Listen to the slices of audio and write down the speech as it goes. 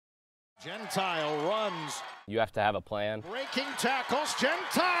Gentile runs. You have to have a plan. Breaking tackles.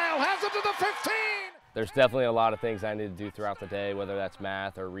 Gentile has it to the 15. There's definitely a lot of things I need to do throughout the day, whether that's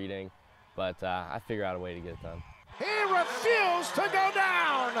math or reading, but I figure out a way to get it done. He refused to go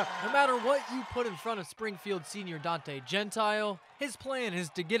down. No matter what you put in front of Springfield senior Dante Gentile, his plan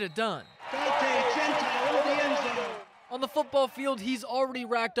is to get it done. Dante Gentile in the end zone. On the football field, he's already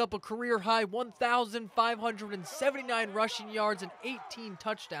racked up a career-high 1,579 rushing yards and 18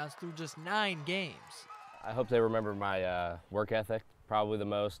 touchdowns through just 9 games. I hope they remember my work ethic, probably the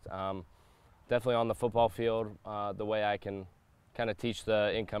most. Definitely on the football field, the way I can kind of teach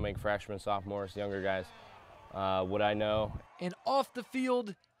the incoming freshmen, sophomores, younger guys what I know. And off the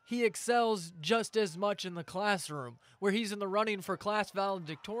field, he excels just as much in the classroom, where he's in the running for class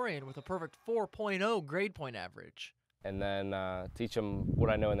valedictorian with a perfect 4.0 grade point average. And then teach them what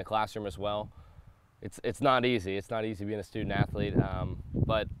I know in the classroom as well. It's not easy. It's not easy being a student athlete,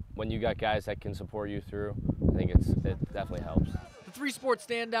 but when you got guys that can support you through, I think it definitely helps. The three-sport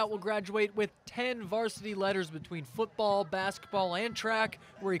standout will graduate with 10 varsity letters between football, basketball, and track,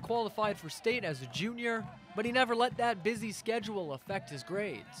 where he qualified for state as a junior, but he never let that busy schedule affect his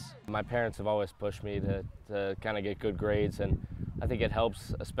grades. My parents have always pushed me to kind of get good grades, and I think it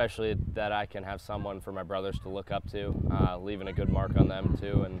helps, especially that I can have someone for my brothers to look up to, leaving a good mark on them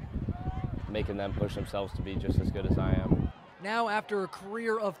too, and making them push themselves to be just as good as I am. Now, after a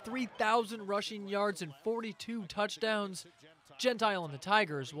career of 3,000 rushing yards and 42 touchdowns, Gentile and the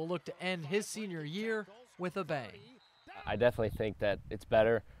Tigers will look to end his senior year with a bang. I definitely think that it's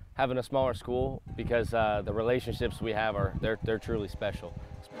better having a smaller school because the relationships we have they're truly special.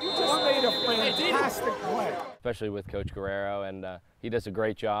 You just made a fantastic play. Especially with Coach Guerrero, and he does a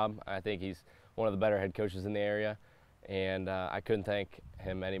great job. I think he's one of the better head coaches in the area, and I couldn't thank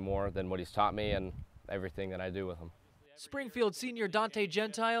him any more than what he's taught me and everything that I do with him. Springfield senior Dante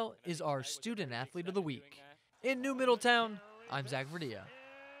Gentile is our Student Athlete of the Week. In New Middletown, I'm Zach Verdia.